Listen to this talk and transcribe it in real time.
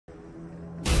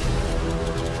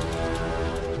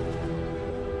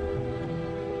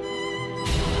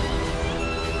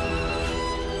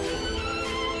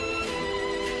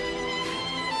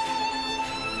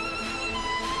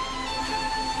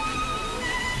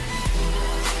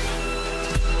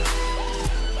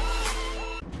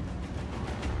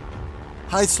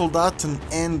Hi Soldaten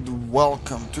and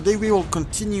welcome. Today we will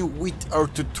continue with our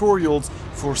tutorials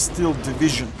for Steel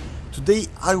Division. Today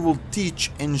I will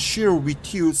teach and share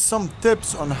with you some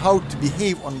tips on how to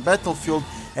behave on battlefield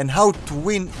and how to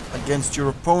win against your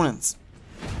opponents.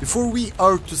 Before we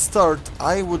are to start,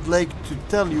 I would like to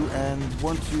tell you and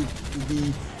want you to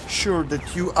be sure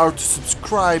that you are to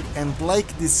subscribe and like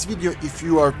this video if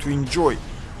you are to enjoy.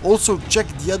 Also check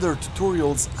the other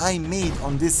tutorials I made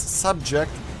on this subject,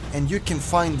 and you can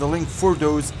find the link for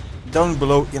those down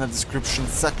below in the description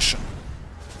section.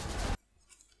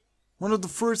 One of the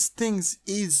first things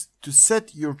is to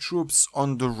set your troops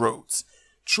on the roads.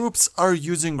 Troops are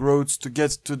using roads to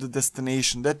get to the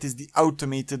destination. That is the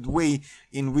automated way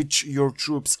in which your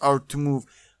troops are to move.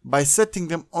 By setting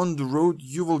them on the road,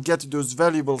 you will get those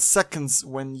valuable seconds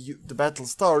when the battle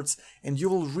starts, and you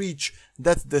will reach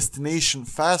that destination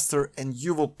faster and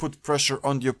you will put pressure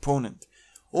on the opponent.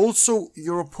 Also,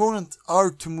 your opponent are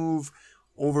to move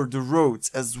over the roads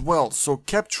as well, so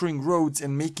capturing roads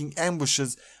and making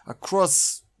ambushes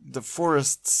across the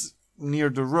forests near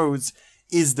the roads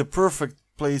is the perfect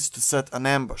place to set an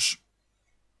ambush.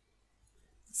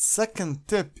 Second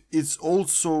tip is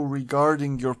also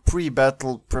regarding your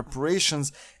pre-battle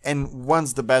preparations and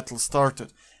once the battle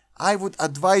started. I would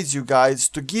advise you guys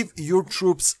to give your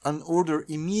troops an order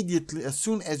immediately as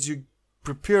soon as you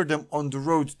prepare them on the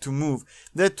road to move.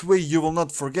 That way you will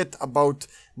not forget about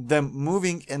them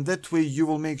moving, and that way you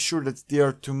will make sure that they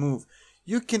are to move.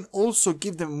 You can also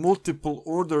give them multiple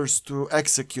orders to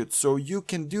execute, so you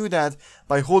can do that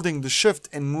by holding the shift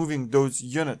and moving those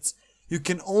units. You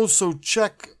can also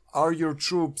check are your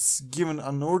troops given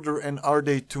an order and are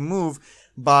they to move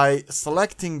by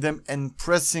selecting them and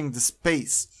pressing the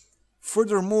space.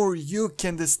 Furthermore, you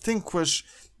can distinguish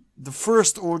the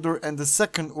first order and the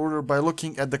second order by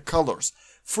looking at the colors.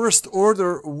 First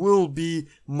order will be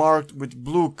marked with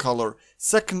blue color.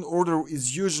 Second order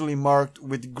is usually marked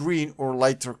with green or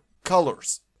lighter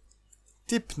colors.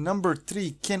 Tip number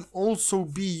 3 can also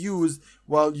be used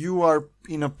while you are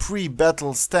in a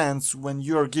pre-battle stance when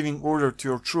you are giving order to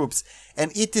your troops,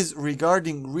 and it is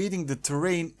regarding reading the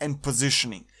terrain and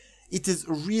positioning. It is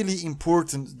really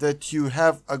important that you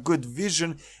have a good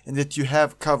vision and that you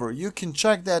have cover. You can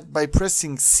check that by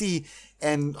pressing C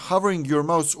and hovering your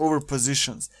mouse over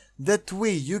positions. That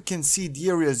way you can see the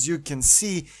areas you can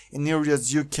see and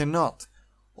areas you cannot.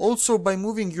 Also, by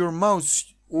moving your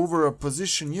mouse over a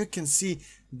position, you can see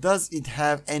does it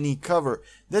have any cover.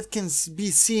 That can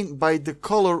be seen by the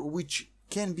color which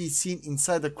can be seen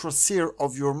inside the crosshair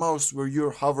of your mouse where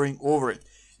you're hovering over it.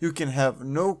 You can have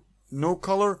no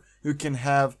color. You can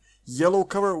have yellow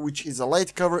cover, which is a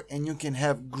light cover, and you can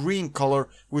have green color,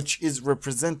 which is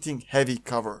representing heavy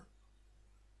cover.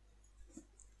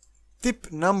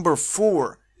 Tip number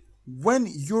 4. When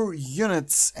your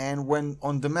units and when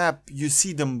on the map you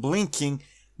see them blinking,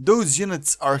 those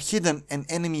units are hidden and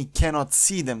enemy cannot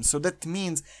see them. So that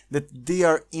means that they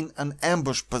are in an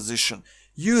ambush position.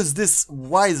 Use this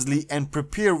wisely and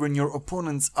prepare when your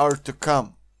opponents are to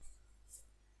come.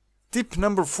 Tip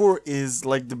number 4 is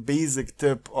like the basic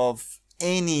tip of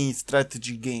any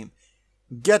strategy game.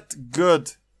 Get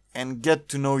good and get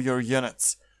to know your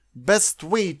units. Best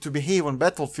way to behave on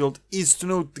battlefield is to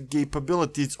know the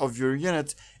capabilities of your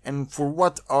unit and for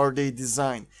what are they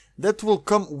designed. That will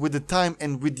come with the time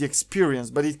and with the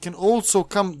experience, but it can also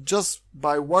come just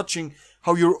by watching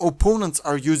how your opponents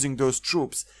are using those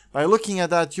troops. By looking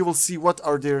at that, you will see what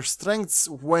are their strengths,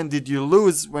 when did you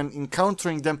lose when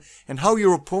encountering them, and how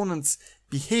your opponents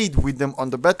behaved with them on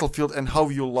the battlefield and how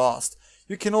you lost.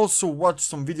 You can also watch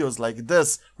some videos like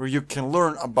this where you can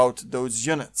learn about those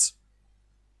units.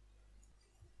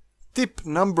 Tip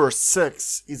number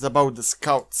 6 is about the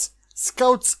scouts.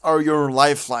 Scouts are your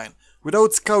lifeline.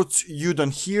 Without scouts, you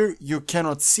don't hear, you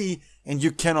cannot see, and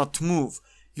you cannot move.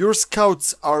 Your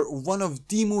scouts are one of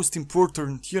the most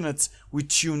important units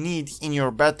which you need in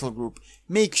your battle group.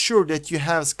 Make sure that you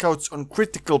have scouts on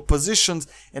critical positions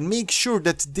and make sure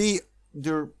that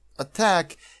their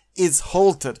attack is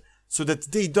halted so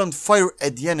that they don't fire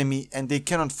at the enemy and they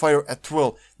cannot fire at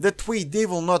will. That way they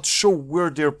will not show where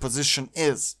their position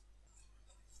is.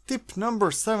 Tip number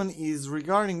 7 is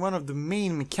regarding one of the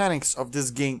main mechanics of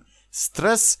this game: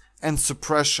 stress and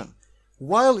suppression.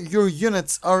 While your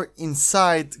units are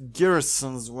inside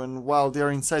garrisons, while they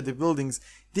are inside the buildings,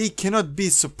 they cannot be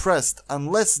suppressed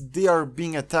unless they are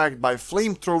being attacked by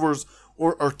flamethrowers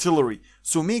or artillery.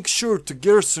 So make sure to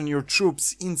garrison your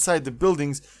troops inside the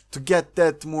buildings to get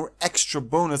that more extra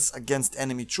bonus against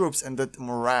enemy troops and that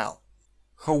morale.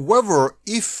 However,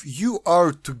 if you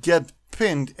are to get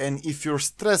pinned and if your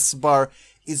stress bar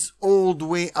is all the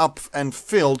way up and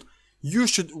filled, you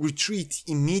should retreat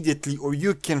immediately, or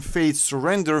you can face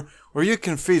surrender, or you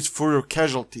can face further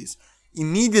casualties.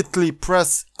 Immediately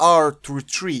press R to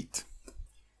retreat.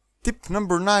 Tip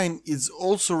number 9 is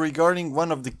also regarding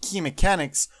one of the key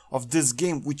mechanics of this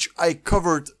game, which I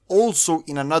covered also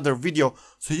in another video,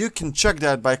 so you can check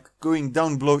that by going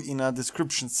down below in a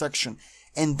description section,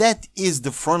 and that is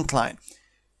the front line.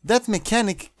 That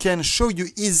mechanic can show you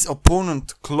is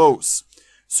opponent close.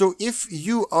 So if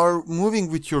you are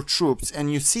moving with your troops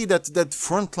and you see that that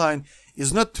front line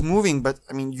is not moving, but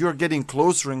I mean you're getting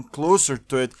closer and closer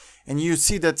to it, and you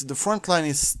see that the front line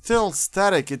is still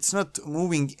static, it's not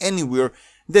moving anywhere,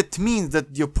 that means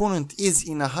that the opponent is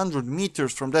in 100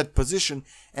 meters from that position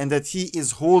and that he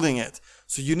is holding it.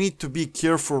 So you need to be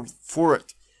careful for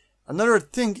it. Another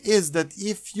thing is that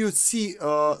if you see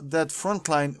that front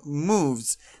line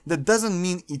moves, that doesn't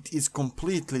mean it is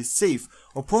completely safe.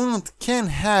 Opponent can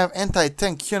have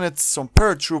anti-tank units, some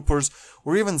paratroopers,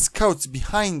 or even scouts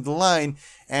behind the line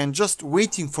and just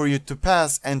waiting for you to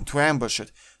pass and to ambush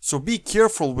it. So be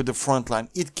careful with the front line.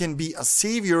 It can be a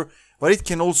savior, but it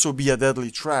can also be a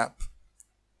deadly trap.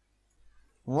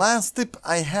 Last tip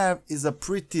I have is a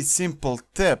pretty simple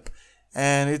tip,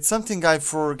 and it's something I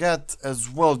forget as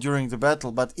well during the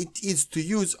battle, but it is to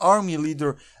use army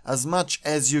leader as much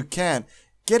as you can.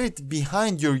 Get it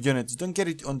behind your units, don't get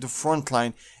it on the front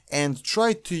line, and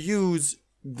try to use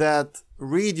that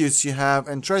radius you have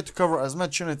and try to cover as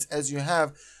much units as you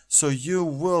have, so you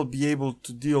will be able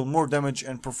to deal more damage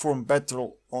and perform better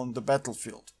on the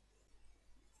battlefield.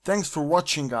 Thanks for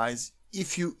watching, guys.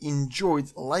 If you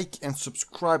enjoyed, like and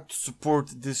subscribe to support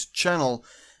this channel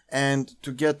and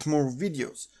to get more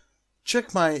videos.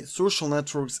 Check my social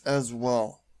networks as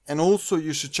well. And also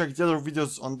you should check the other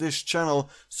videos on this channel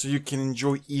so you can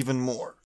enjoy even more.